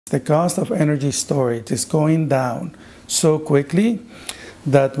the cost of energy storage is going down so quickly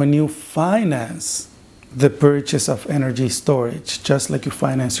that when you finance the purchase of energy storage, just like you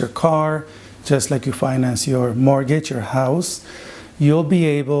finance your car, just like you finance your mortgage, your house, you'll be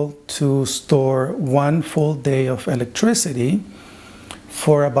able to store 1 full day of electricity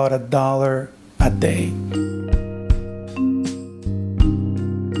for about $1 a day.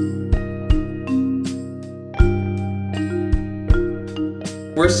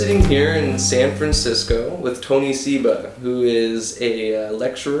 We're sitting here in San Francisco with Tony Seba, who is a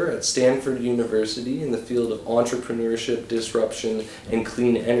lecturer at Stanford University in the field of entrepreneurship, disruption, and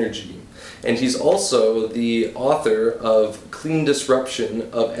clean energy. And he's also the author of Clean Disruption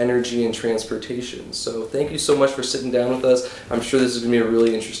of Energy and Transportation. So thank you so much for sitting down with us. I'm sure this is going to be a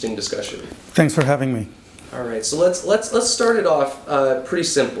really interesting discussion. Thanks for having me. All right, so let's start it off pretty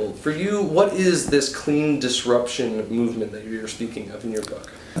simple. For you, what is this clean disruption movement that you're speaking of in your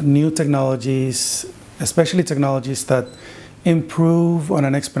book? New technologies, especially technologies that improve on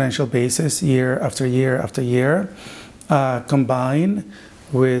an exponential basis year after year after year, combine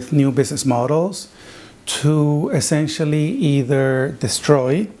with new business models to essentially either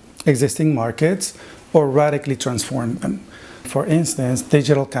destroy existing markets or radically transform them. For instance,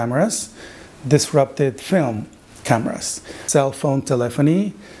 digital cameras disrupted film cameras. Cell phone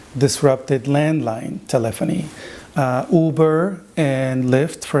telephony disrupted landline telephony. Uber and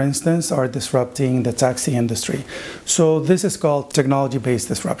Lyft, for instance, are disrupting the taxi industry. So this is called technology-based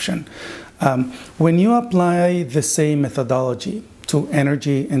disruption. When you apply the same methodology to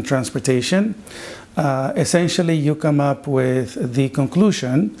energy and transportation, essentially you come up with the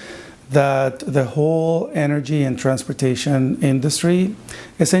conclusion that the whole energy and transportation industry,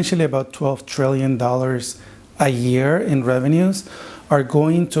 essentially about $12 trillion a year in revenues, are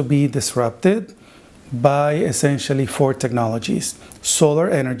going to be disrupted by essentially 4 technologies: solar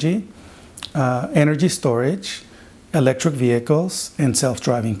energy, energy storage, electric vehicles, and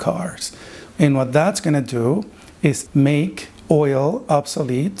self-driving cars. And what that's going to do is make oil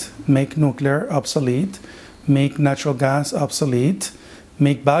obsolete, make nuclear obsolete, make natural gas obsolete,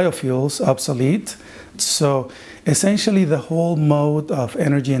 make biofuels obsolete. So essentially the whole mode of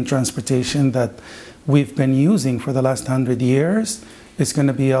energy and transportation that we've been using for the last 100 years is going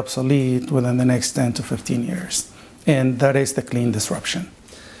to be obsolete within the next 10 to 15 years. And that is the clean disruption.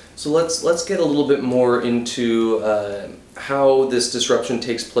 So let's get a little bit more into how this disruption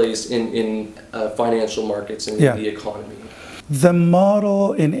takes place in financial markets and the economy. The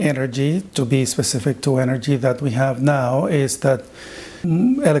model in energy, to be specific to energy that we have now, is that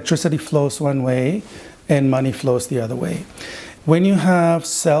electricity flows one way and money flows the other way. When you have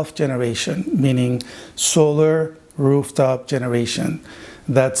self-generation, meaning solar rooftop generation,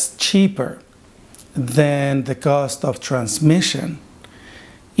 that's cheaper than the cost of transmission,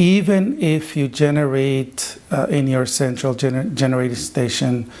 even if you generate in your central generating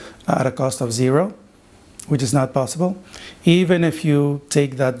station at a cost of 0, which is not possible. Even if you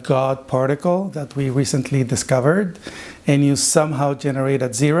take that God particle that we recently discovered and you somehow generate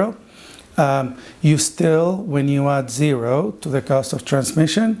at 0, you still, when you add 0 to the cost of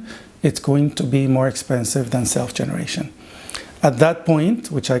transmission, it's going to be more expensive than self-generation. At that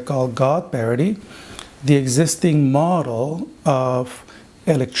point, which I call God parity, the existing model of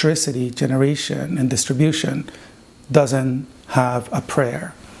electricity generation and distribution doesn't have a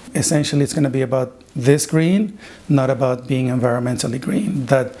prayer. Essentially, it's going to be about this green, not about being environmentally green,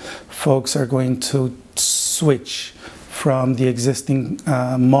 that folks are going to switch from the existing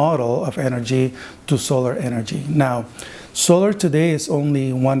model of energy to solar energy. Now, solar today is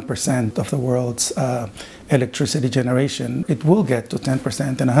only 1% of the world's electricity generation. It will get to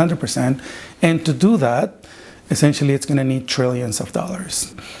 10% and 100%. And to do that, essentially, it's going to need trillions of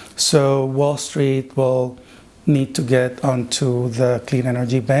dollars. So Wall Street will need to get onto the clean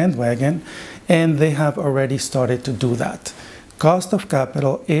energy bandwagon, and they have already started to do that. Cost of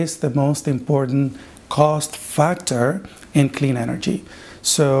capital is the most important cost factor in clean energy.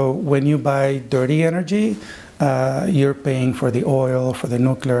 So when you buy dirty energy, you're paying for the oil, for the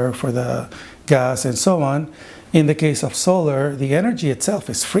nuclear, for the gas, and so on. In the case of solar, the energy itself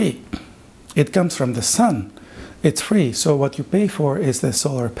is free. It comes from the sun. It's free. So what you pay for is the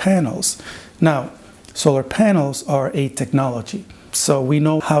solar panels. Now, solar panels are a technology. So we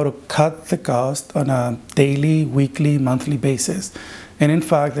know how to cut the cost on a daily, weekly, monthly basis. And in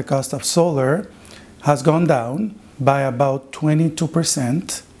fact, the cost of solar has gone down by about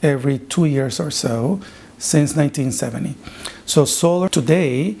 22% every 2 years or so since 1970. So solar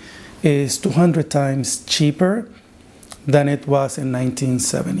today is 200 times cheaper than it was in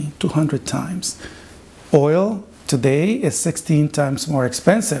 1970, 200 times. Oil today is 16 times more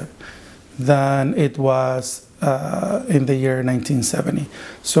expensive than it was in the year 1970.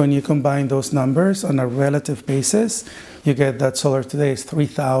 So when you combine those numbers on a relative basis, you get that solar today is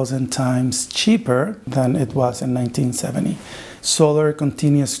 3,000 times cheaper than it was in 1970. Solar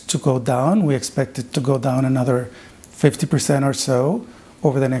continues to go down. We expect it to go down another 50% or so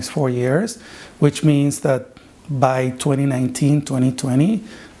over the next 4 years, which means that by 2019, 2020,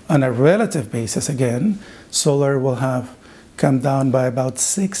 on a relative basis again, solar will have come down by about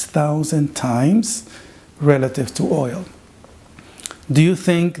 6,000 times relative to oil. Do you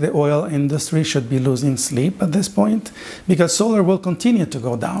think the oil industry should be losing sleep at this point? Because solar will continue to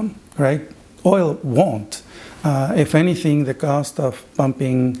go down, right? Oil won't. If anything, the cost of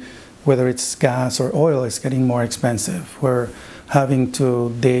pumping, whether it's gas or oil, is getting more expensive. We're having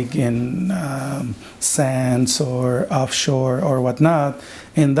to dig in sands or offshore or whatnot,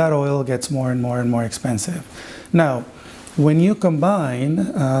 and that oil gets more and more and more expensive. Now, when you combine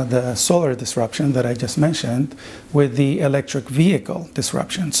the solar disruption that I just mentioned with the electric vehicle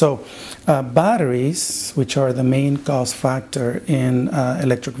disruption, so batteries, which are the main cost factor in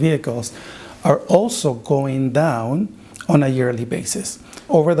electric vehicles, are also going down on a yearly basis.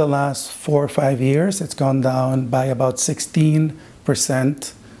 Over the last 4 or 5 years, it's gone down by about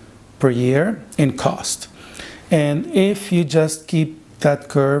 16% per year in cost. And if you just keep that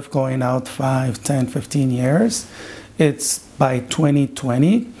curve going out 5, 10, 15 years, it's by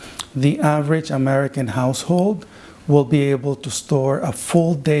 2020, the average American household will be able to store a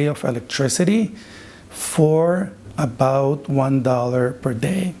full day of electricity for about $1 per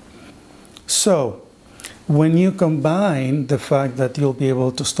day. So when you combine the fact that you'll be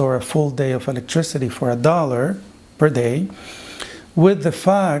able to store a full day of electricity for $1 per day with the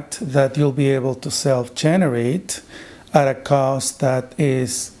fact that you'll be able to self-generate at a cost that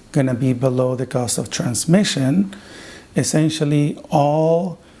is going to be below the cost of transmission, essentially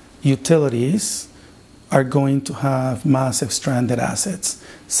all utilities are going to have massive stranded assets.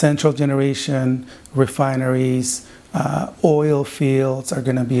 Central generation, refineries, oil fields are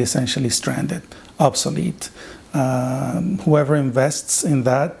going to be essentially stranded, obsolete. Whoever invests in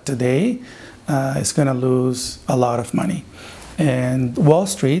that today is going to lose a lot of money. And Wall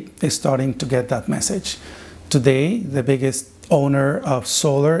Street is starting to get that message. Today, the biggest owner of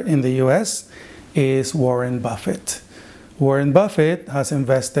solar in the US is Warren Buffett. Warren Buffett has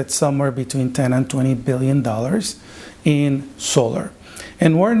invested somewhere between $10 and $20 billion in solar.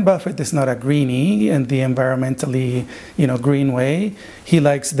 And Warren Buffett is not a greenie in the environmentally, green way. He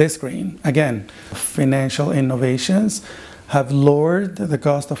likes this green. Again, financial innovations have lowered the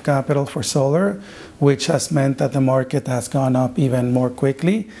cost of capital for solar, which has meant that the market has gone up even more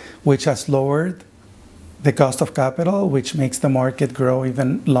quickly, which has lowered the cost of capital, which makes the market grow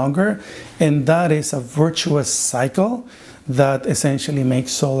even longer. And that is a virtuous cycle that essentially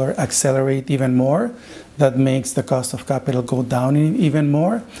makes solar accelerate even more, that makes the cost of capital go down even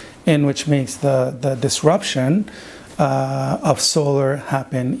more, and which makes the disruption of solar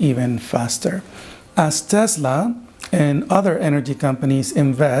happen even faster. As Tesla and other energy companies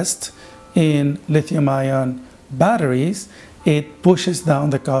invest in lithium-ion batteries, it pushes down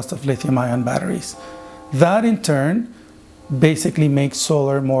the cost of lithium-ion batteries. That in turn basically makes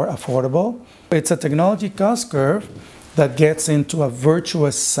solar more affordable. It's a technology cost curve that gets into a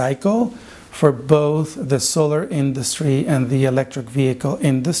virtuous cycle for both the solar industry and the electric vehicle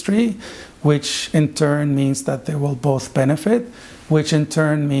industry, which in turn means that they will both benefit, which in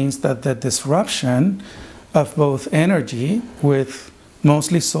turn means that the disruption of both energy, with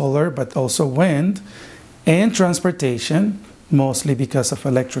mostly solar but also wind, and transportation, mostly because of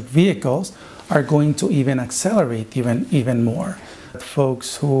electric vehicles, are going to even accelerate even more.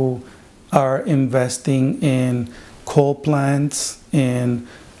 Folks who are investing in coal plants, in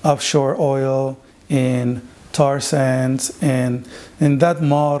offshore oil, in tar sands, and in that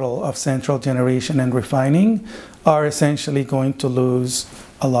model of central generation and refining are essentially going to lose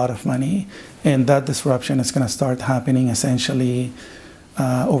a lot of money. And that disruption is going to start happening essentially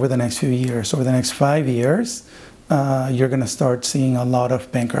over the next few years. Over the next 5 years, you're going to start seeing a lot of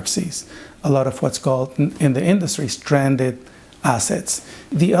bankruptcies, a lot of what's called in the industry stranded assets.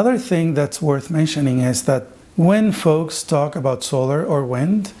 The other thing that's worth mentioning is that when folks talk about solar or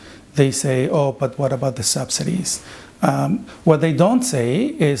wind, they say, oh, but what about the subsidies? What they don't say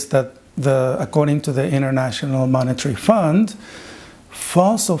is that according to the International Monetary Fund,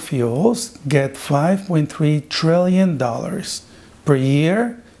 fossil fuels get $5.3 trillion per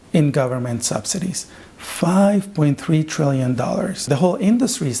year in government subsidies. $5.3 trillion. The whole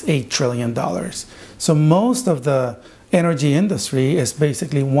industry is $8 trillion. So most of the energy industry is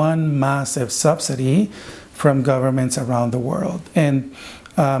basically one massive subsidy from governments around the world. And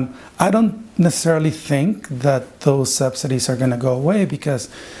I don't necessarily think that those subsidies are going to go away, because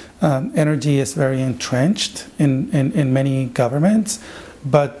energy is very entrenched in many governments.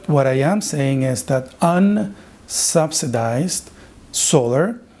 But what I am saying is that unsubsidized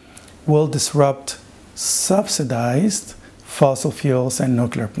solar will disrupt subsidized fossil fuels and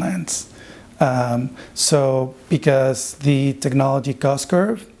nuclear plants. So because the technology cost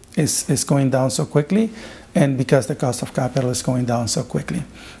curve is going down so quickly, and because the cost of capital is going down so quickly.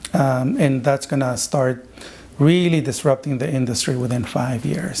 And that's going to start really disrupting the industry within 5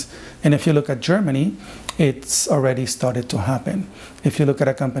 years. And if you look at Germany, it's already started to happen. If you look at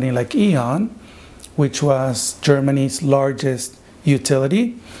a company like E.ON, which was Germany's largest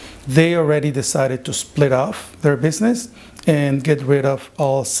utility, they already decided to split off their business and get rid of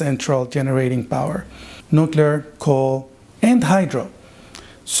all central generating power, nuclear, coal, and hydro.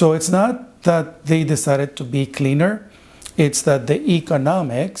 So it's not that they decided to be cleaner, it's that the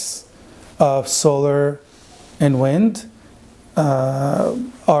economics of solar and wind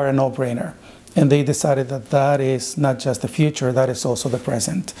are a no-brainer. And they decided that that is not just the future, that is also the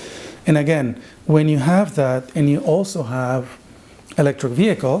present. And again, when you have that, and you also have electric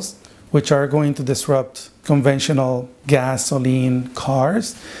vehicles, which are going to disrupt conventional gasoline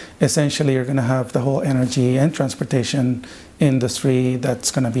cars, essentially you're going to have the whole energy and transportation industry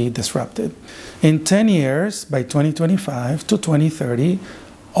that's going to be disrupted. In 10 years, by 2025 to 2030,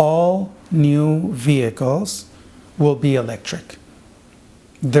 all new vehicles will be electric.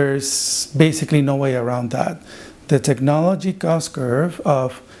 There's basically no way around that. The technology cost curve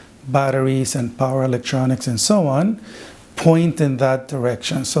of batteries and power electronics and so on point in that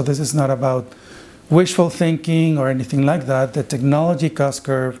direction. So this is not about wishful thinking or anything like that. The technology cost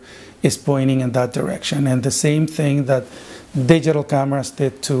curve is pointing in that direction. And the same thing that digital cameras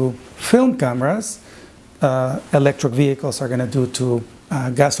did to film cameras, electric vehicles are going to do to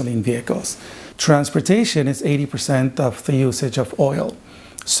gasoline vehicles. Transportation is 80% of the usage of oil.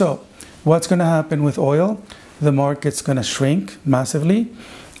 So what's going to happen with oil? The market's going to shrink massively,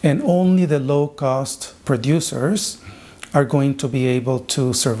 and only the low-cost producers are going to be able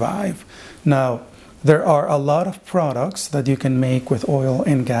to survive. Now, there are a lot of products that you can make with oil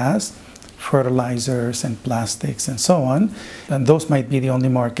and gas, fertilizers and plastics and so on, and those might be the only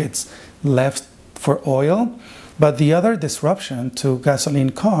markets left for oil. But the other disruption to gasoline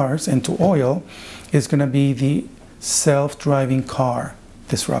cars and to oil is going to be the self-driving car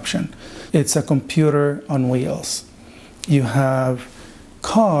disruption. It's a computer on wheels. You have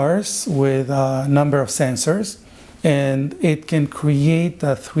cars with a number of sensors, and it can create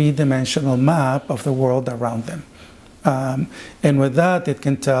a three-dimensional map of the world around them. And with that, it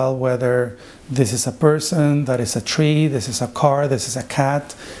can tell whether this is a person, that is a tree, this is a car, this is a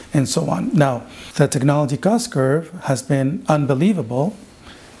cat, and so on. Now, the technology cost curve has been unbelievable,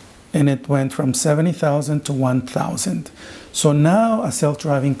 and it went from 70,000 to 1,000. So now a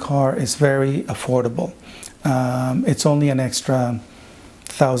self-driving car is very affordable. It's only an extra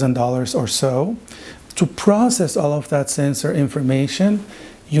 $1,000 or so. To process all of that sensor information,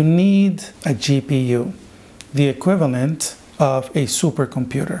 you need a GPU, the equivalent of a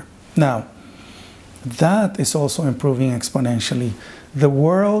supercomputer. Now, that is also improving exponentially. The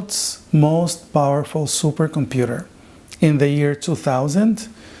world's most powerful supercomputer in the year 2000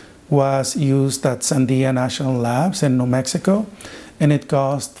 was used at Sandia National Labs in New Mexico, and it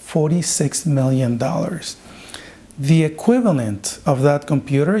cost $46 million. The equivalent of that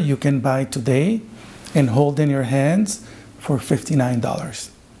computer you can buy today and hold in your hands for $59.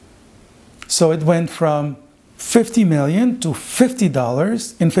 So it went from $50 million to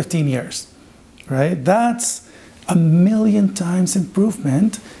 $50 in 15 years, right? That's a million times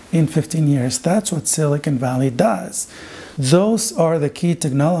improvement in 15 years. That's what Silicon Valley does. Those are the key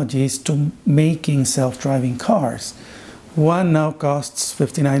technologies to making self-driving cars. One now costs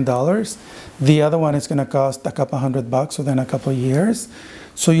 $59. The other one is going to cost a couple $100 within a couple of years.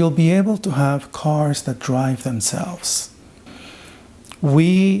 So you'll be able to have cars that drive themselves.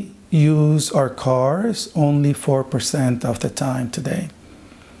 We use our cars only 4% of the time today.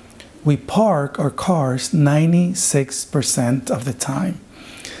 We park our cars 96% of the time.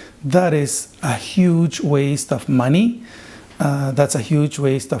 That is a huge waste of money. That's a huge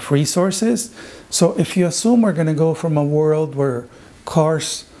waste of resources. So if you assume we're going to go from a world where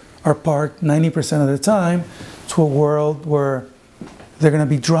cars are parked 90% of the time to a world where they're going to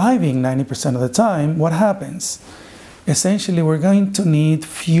be driving 90% of the time, what happens? Essentially, we're going to need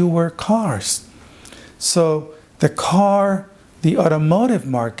fewer cars. So the automotive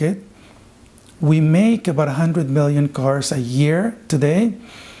market, we make about 100 million cars a year today.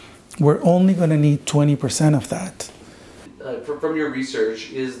 We're only going to need 20% of that. From your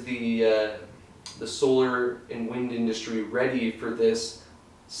research, is the solar and wind industry ready for this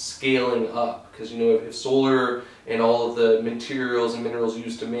scaling up? Because, you know, if solar and all of the materials and minerals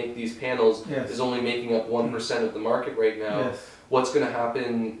used to make these panels is only making up 1% of the market right now, what's going to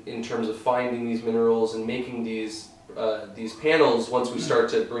happen in terms of finding these minerals and making these panels once we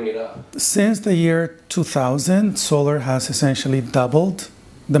start to bring it up? Since the year 2000, solar has essentially doubled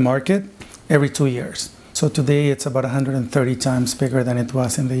the market every 2 years. So today it's about 130 times bigger than it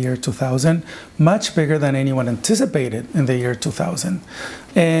was in the year 2000, much bigger than anyone anticipated in the year 2000.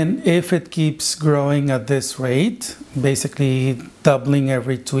 And if it keeps growing at this rate, basically doubling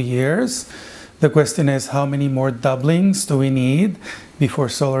every 2 years, the question is, how many more doublings do we need before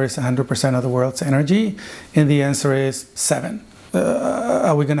solar is 100% of the world's energy? And the answer is 7.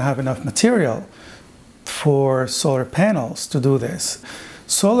 Are we going to have enough material for solar panels to do this?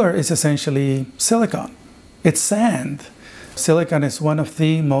 Solar is essentially silicon. It's sand. Silicon is one of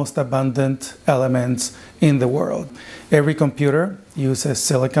the most abundant elements in the world. Every computer uses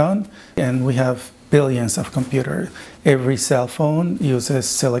silicon, and we have billions of computers. Every cell phone uses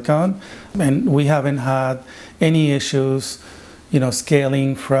silicon, and we haven't had any issues,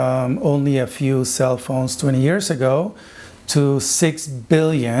 scaling from only a few cell phones 20 years ago to 6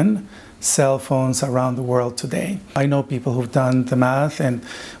 billion cell phones around the world today. I know people who've done the math, and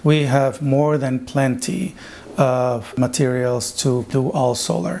we have more than plenty of materials to do all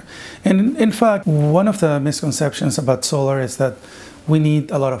solar. And in fact, one of the misconceptions about solar is that we need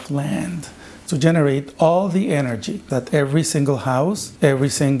a lot of land to generate all the energy that every single house, every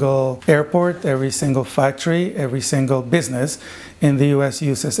single airport, every single factory, every single business in the US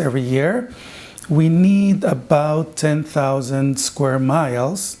uses every year. We need about 10,000 square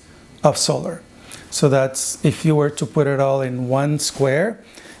miles of solar. So that's, if you were to put it all in one square,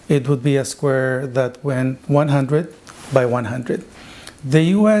 it would be a square that went 100 by 100. The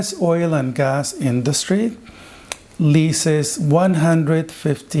US oil and gas industry leases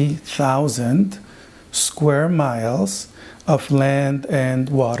 150,000 square miles of land and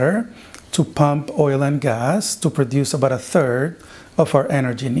water to pump oil and gas to produce about a third of our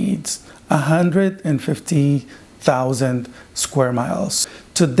energy needs. 150,000 square miles.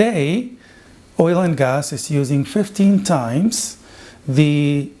 Today, oil and gas is using 15 times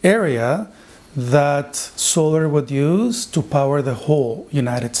the area that solar would use to power the whole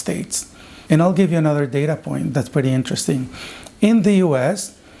United States. And I'll give you another data point that's pretty interesting. In the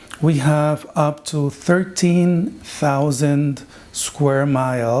US, we have up to 13,000 square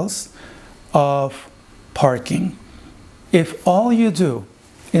miles of parking. If all you do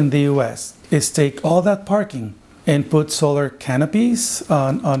in the US is take all that parking and put solar canopies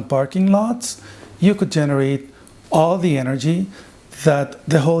on parking lots, you could generate all the energy that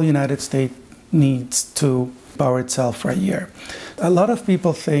the whole United States needs to power itself for a year. A lot of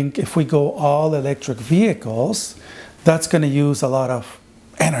people think if we go all electric vehicles, that's going to use a lot of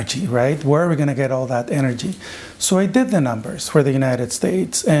energy, right? Where are we going to get all that energy? So I did the numbers for the United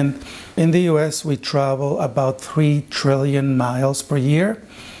States, and in the US we travel about 3 trillion miles per year.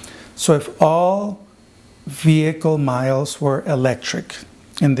 So if all vehicle miles were electric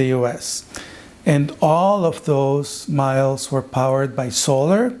in the US and all of those miles were powered by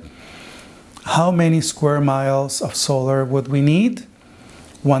solar, how many square miles of solar would we need?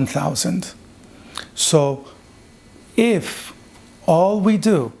 1,000. So if all we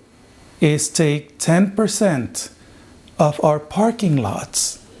do is take 10% of our parking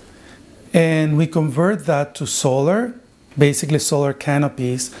lots and we convert that to solar, basically solar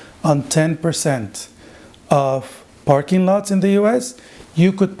canopies on 10% of parking lots in the US,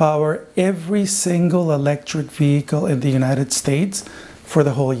 you could power every single electric vehicle in the United States for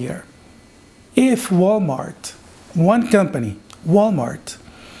the whole year. If Walmart, one company, Walmart,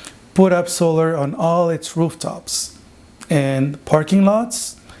 put up solar on all its rooftops and parking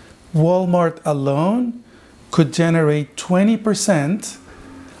lots, Walmart alone could generate 20%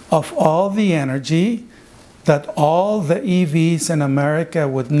 of all the energy that all the EVs in America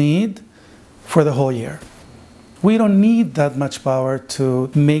would need for the whole year. We don't need that much power to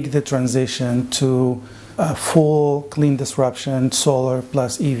make the transition to a full clean disruption, solar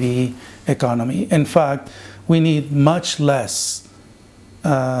plus EV economy. In fact, we need much less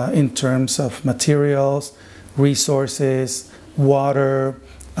in terms of materials, resources, water,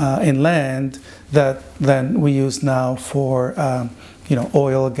 and land than we use now for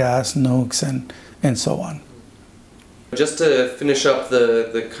oil, gas, nukes, and so on. Just to finish up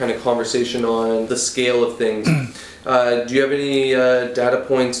the kind of conversation on the scale of things, do you have any data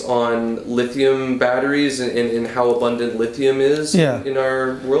points on lithium batteries and how abundant lithium is in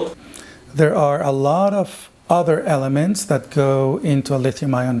our world? there are a lot of other elements that go into a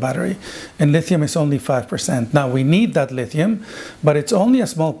lithium-ion battery, and lithium is only 5%. Now, we need that lithium, but it's only a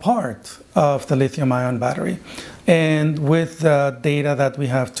small part of the lithium-ion battery. And with the data that we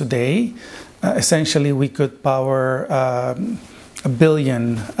have today, essentially we could power 1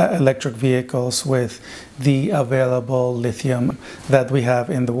 billion electric vehicles with the available lithium that we have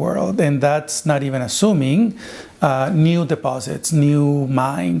in the world. And that's not even assuming new deposits, new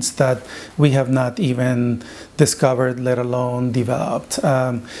mines that we have not even discovered, let alone developed.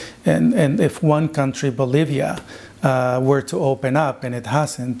 And if one country, Bolivia, were to open up, and it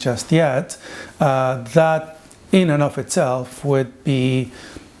hasn't just yet, that in and of itself would be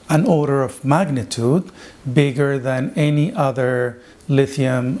an order of magnitude bigger than any other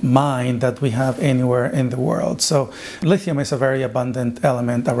lithium mine that we have anywhere in the world. So lithium is a very abundant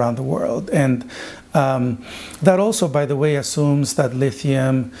element around the world. And that also, by the way, assumes that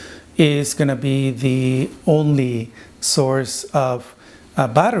lithium is going to be the only source of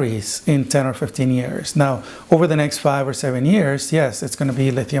batteries in 10 or 15 years. Now, over the next 5 or 7 years, yes, it's going to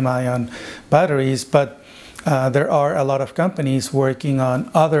be lithium-ion batteries, but there are a lot of companies working on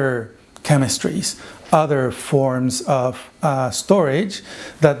other chemistries, other forms of storage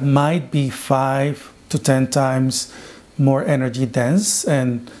that might be 5 to 10 times more energy dense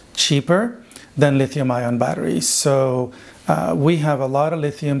and cheaper than lithium-ion batteries. So we have a lot of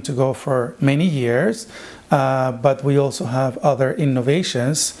lithium to go for many years, but we also have other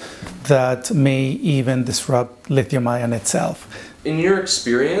innovations that may even disrupt lithium-ion itself. In your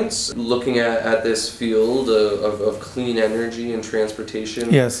experience, looking at this field of clean energy and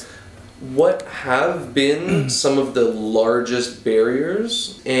transportation, yes, what have been some of the largest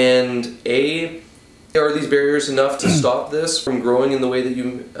barriers? And are these barriers enough to stop this from growing in the way that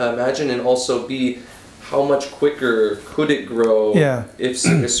you imagine? And also B, how much quicker could it grow if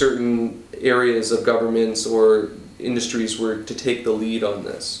certain areas of governments or industries were to take the lead on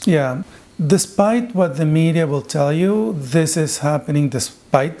this? Yeah. Despite what the media will tell you, this is happening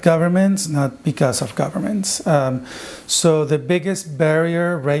despite governments, not because of governments. So the biggest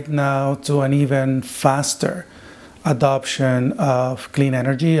barrier right now to an even faster adoption of clean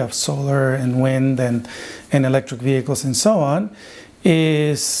energy, of solar and wind and electric vehicles and so on,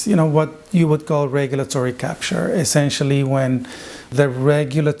 is what you would call regulatory capture. Essentially, when the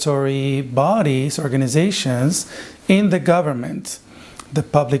regulatory bodies, organizations in the government, the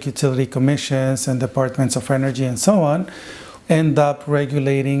public utility commissions and departments of energy and so on, end up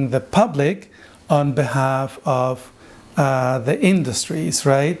regulating the public on behalf of the industries,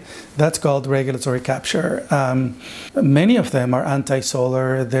 right? That's called regulatory capture. Many of them are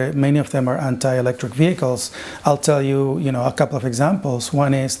anti-solar, many of them are anti-electric vehicles. I'll tell you, a couple of examples.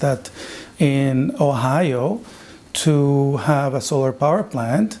 One is that in Ohio, to have a solar power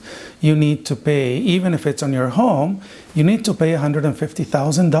plant, you need to pay, even if it's on your home, you need to pay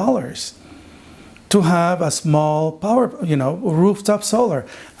 $150,000 to have a small power, rooftop solar.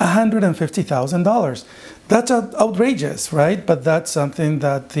 $150,000. That's outrageous, right? But that's something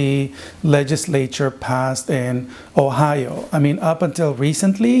that the legislature passed in Ohio. I mean, up until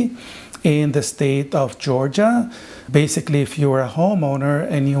recently, in the state of Georgia, basically, if you were a homeowner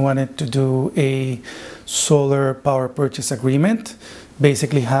and you wanted to do a solar power purchase agreement,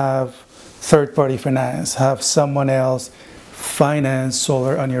 basically have third-party finance, have someone else finance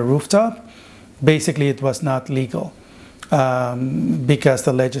solar on your rooftop, basically it was not legal because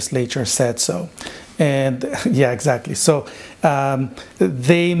the legislature said so. And yeah, exactly. So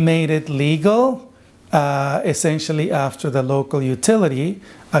they made it legal essentially after the local utility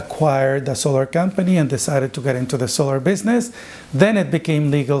acquired the solar company and decided to get into the solar business. Then it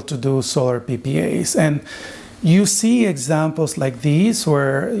became legal to do solar PPAs. And you see examples like these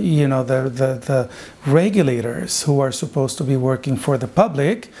where the regulators who are supposed to be working for the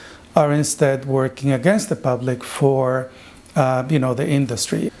public are instead working against the public for the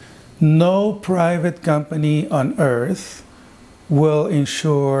industry. No private company on earth will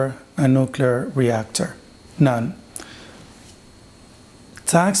insure a nuclear reactor. None.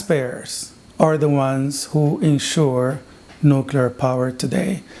 Taxpayers are the ones who insure nuclear power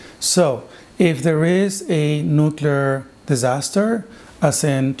today. So if there is a nuclear disaster, as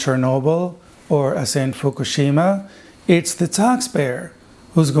in Chernobyl or as in Fukushima, it's the taxpayer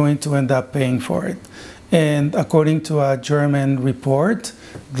who's going to end up paying for it. And according to a German report,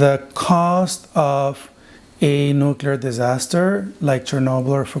 the cost of a nuclear disaster like Chernobyl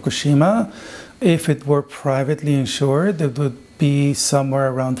or Fukushima, if it were privately insured, it would be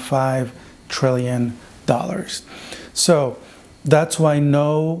somewhere around $5 trillion. So that's why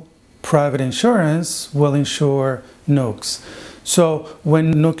no private insurance will insure nukes. So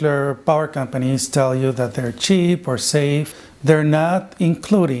when nuclear power companies tell you that they're cheap or safe, they're not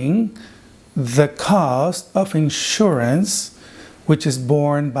including the cost of insurance, which is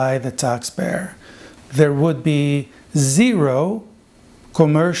borne by the taxpayer. There would be 0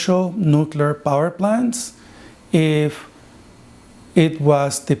 commercial nuclear power plants if it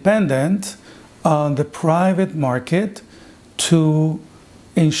was dependent on the private market to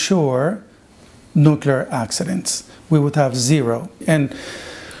ensure nuclear accidents. We would have 0. And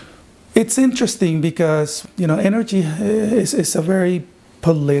it's interesting because, energy is a very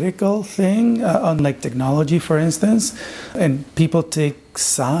political thing, unlike technology, for instance, and people take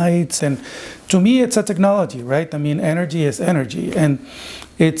sides. And to me, it's a technology, right? I mean, energy is energy. And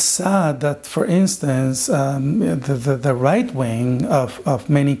it's sad that, for instance, the right wing of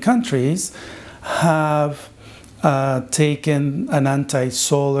many countries have taken an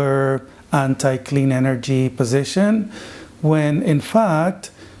anti-solar, anti-clean energy position, when in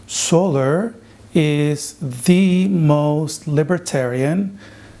fact, solar is the most libertarian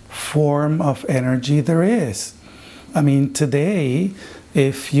form of energy there is. I mean, today,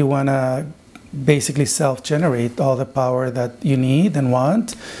 if you want to basically self-generate all the power that you need and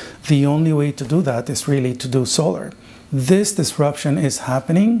want, the only way to do that is really to do solar. This disruption is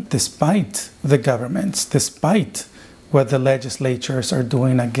happening despite the governments, despite what the legislatures are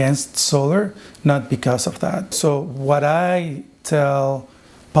doing against solar, not because of that. So what I tell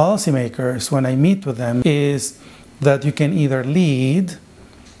policymakers when I meet with them is that you can either lead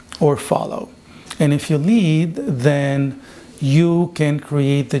or follow. And if you lead, then you can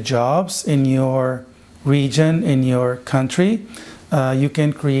create the jobs in your region, in your country. You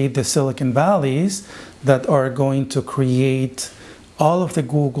can create the Silicon Valleys that are going to create all of the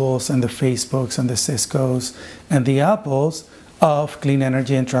Googles and the Facebooks and the Ciscos and the Apples of clean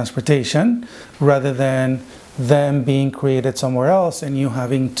energy and transportation, rather than them being created somewhere else and you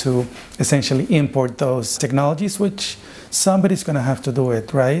having to essentially import those technologies, which somebody's going to have to do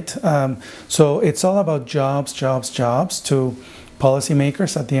it, right? So it's all about jobs, jobs, jobs to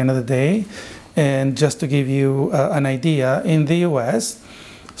policymakers at the end of the day. And just to give you an idea, in the US,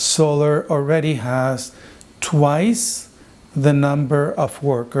 solar already has twice the number of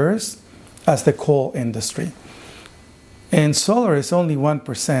workers as the coal industry. And solar is only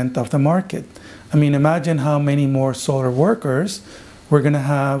 1% of the market. I mean, imagine how many more solar workers we're going to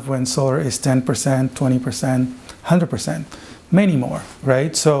have when solar is 10%, 20%, 100%, many more,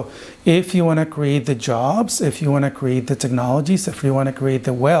 right? So if you want to create the jobs, if you want to create the technologies, if you want to create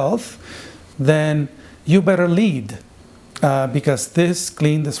the wealth, then you better lead, because this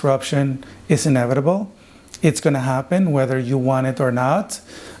clean disruption is inevitable. It's going to happen whether you want it or not.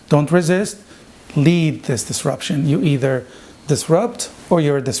 Don't resist. Lead this disruption. You either disrupt or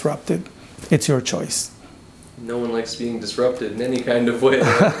you're disrupted. It's your choice. No one likes being disrupted in any kind of way.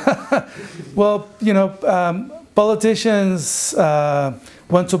 Well, politicians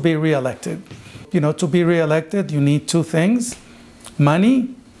want to be reelected. To be reelected, you need 2 things: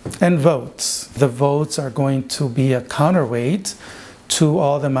 money and votes. The votes are going to be a counterweight to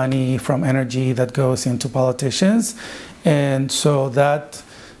all the money from energy that goes into politicians. And so that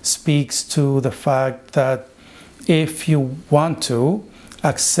speaks to the fact that if you want to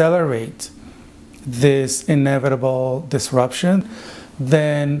accelerate this inevitable disruption,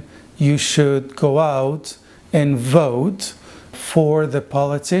 then you should go out and vote for the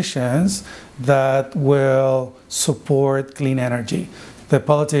politicians that will support clean energy, the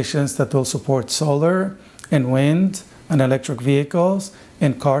politicians that will support solar and wind and electric vehicles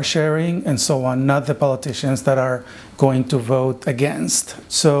and car sharing and so on, not the politicians that are going to vote against.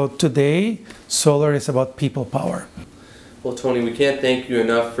 So today, solar is about people power. Well, Tony, we can't thank you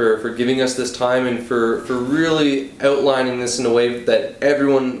enough for giving us this time and for really outlining this in a way that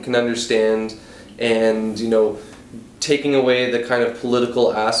everyone can understand, and taking away the kind of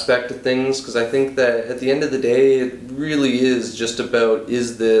political aspect of things, because I think that at the end of the day, it really is just about,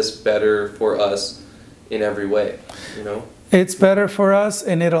 is this better for us in every way, It's better for us,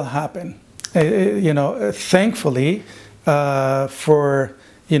 and it'll happen. Thankfully, for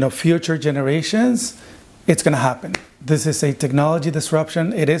future generations, it's going to happen. This is a technology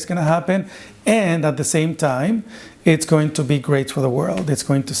disruption. It is going to happen, and at the same time, it's going to be great for the world. It's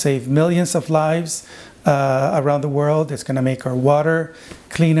going to save millions of lives around the world. It's going to make our water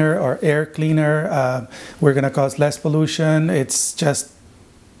cleaner, our air cleaner. We're going to cause less pollution. It's just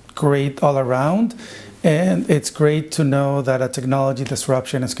great all around. And it's great to know that a technology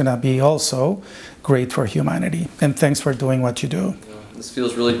disruption is going to be also great for humanity. And thanks for doing what you do. This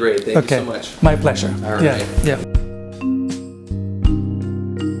feels really great. Thank you so much. My pleasure. All right. Yeah.